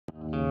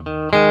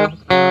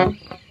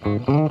Okay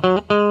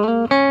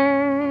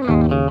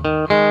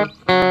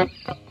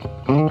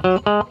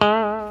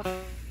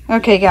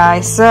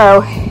guys,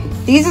 so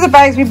these are the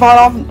bags we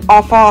bought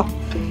off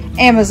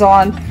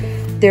Amazon.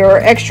 They're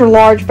extra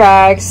large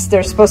bags.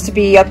 They're supposed to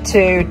be up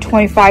to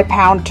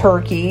 25-pound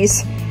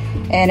turkeys.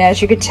 And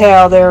as you can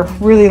tell, they're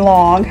really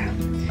long.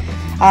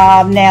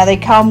 Now they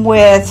come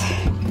with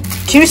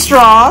 2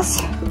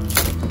 straws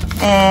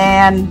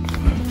and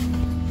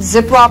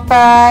Ziploc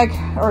bag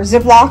or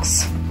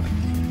Ziplocs.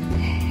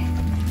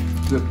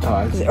 Zip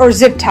ties. Or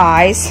zip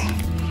ties.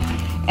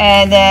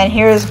 And then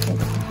here's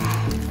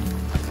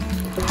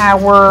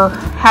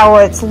how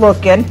it's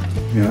looking.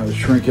 Yeah, it's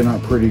shrinking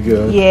up pretty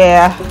good.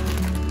 Yeah.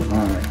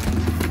 Alright.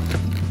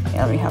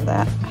 Yeah, let me have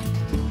that.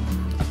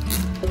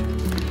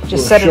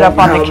 Just set it up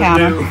on the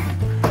counter.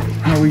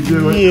 How we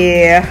do it.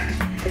 Yeah.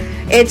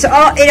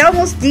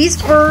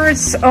 These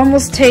birds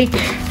almost take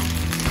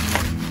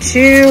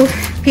 2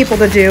 people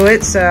to do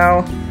it,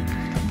 so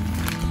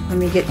let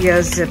me get you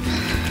a zip,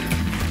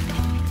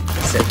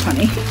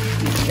 honey.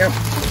 There you go.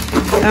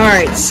 All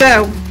right,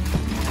 so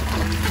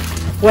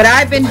what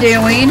I've been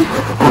doing,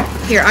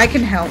 here, I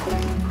can help.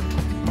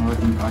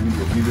 I can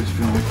get you this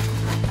film.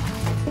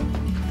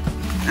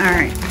 All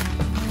right.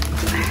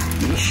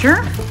 You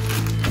sure?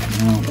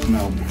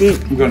 No.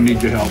 I'm gonna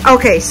need your help.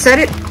 Okay, set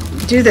it,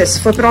 do this,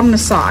 flip it on the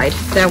side.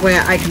 That way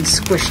I can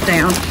squish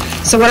down.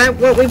 So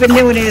what we've been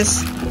doing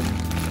is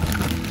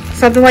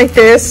something like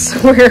this,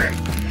 where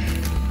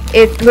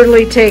it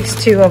literally takes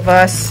 2 of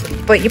us.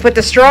 But you put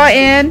the straw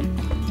in,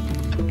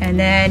 and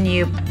then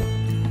you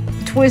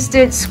twist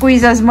it,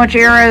 squeeze as much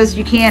air as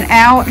you can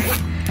out.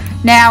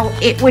 Now,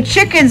 with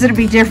chickens, it'll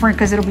be different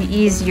because it'll be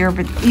easier,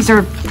 but these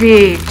are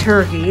big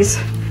turkeys.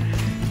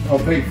 Oh,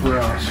 big for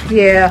us.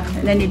 Yeah,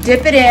 and then you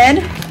dip it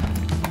in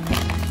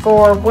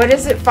for, what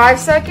is it, 5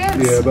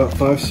 seconds? Yeah, about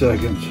 5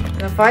 seconds.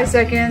 5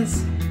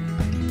 seconds.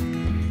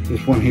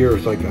 This one here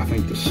is like, I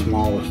think, the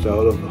smallest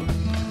out of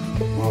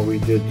all we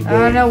did today. I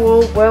don't know,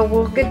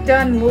 we'll get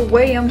done, we'll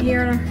weigh them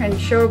here and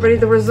show everybody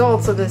the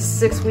results of the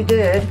 6 we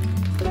did.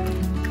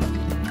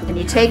 And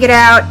you take it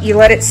out, you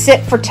let it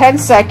sit for 10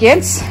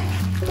 seconds.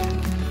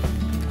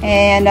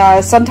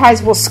 And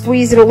sometimes we'll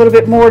squeeze it a little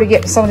bit more to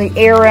get some of the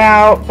air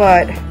out,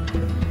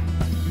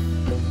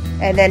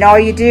 and then all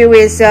you do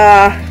is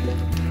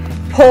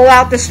pull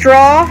out the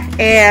straw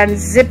and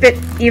zip it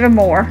even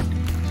more,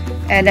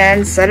 and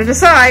then set it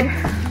aside.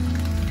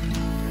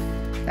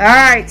 All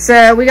right,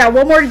 so we got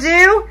one more to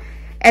do,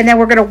 and then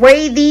we're gonna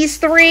weigh these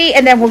 3,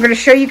 and then we're gonna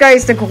show you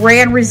guys the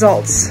grand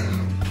results.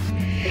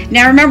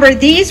 Now remember,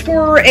 these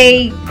were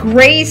a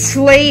gray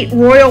slate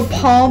royal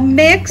palm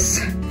mix.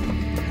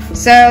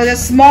 So the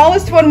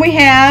smallest one we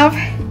have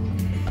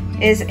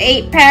is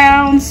 8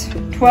 pounds,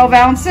 12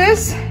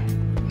 ounces,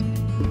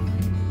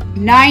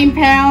 9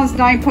 pounds,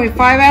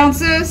 9.5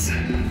 ounces,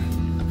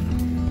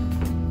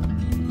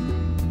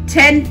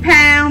 10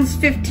 pounds,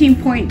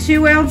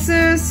 15.2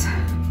 ounces,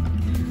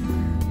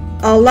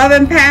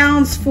 11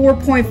 pounds,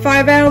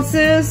 4.5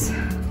 ounces,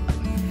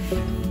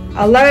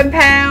 11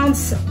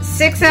 pounds,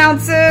 6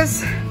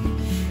 ounces,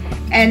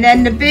 and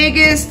then the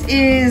biggest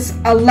is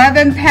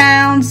 11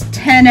 pounds,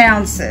 10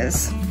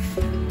 ounces.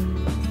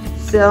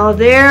 So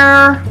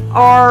there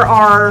are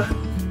our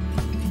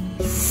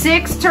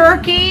 6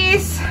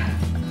 turkeys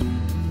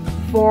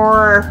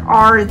for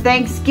our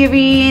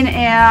Thanksgiving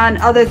and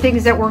other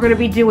things that we're going to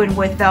be doing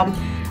with them.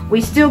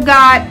 We still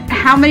got,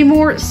 how many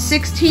more?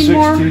 16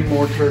 more? 16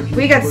 more turkeys.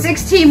 We got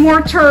 16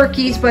 more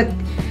turkeys, but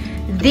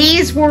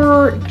these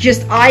were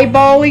just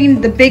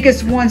eyeballing the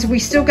biggest ones. We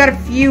still got a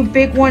few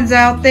big ones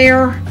out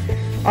there.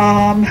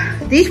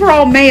 These were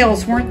all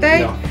males, weren't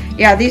they? Yeah.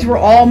 Yeah, these were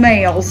all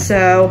males,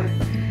 so.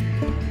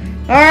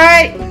 All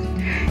right,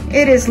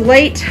 it is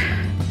late.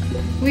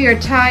 We are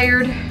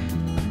tired.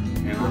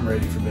 And I'm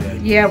ready for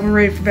bed. Yeah, we're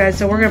ready for bed,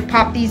 so we're gonna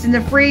pop these in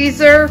the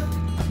freezer,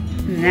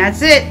 and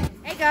that's it.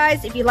 Hey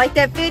guys, if you like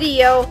that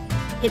video,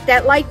 hit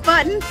that like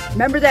button,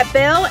 remember that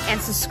bell,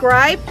 and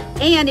subscribe.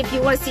 And if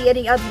you want to see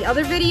any of the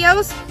other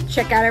videos,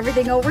 check out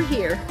everything over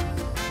here.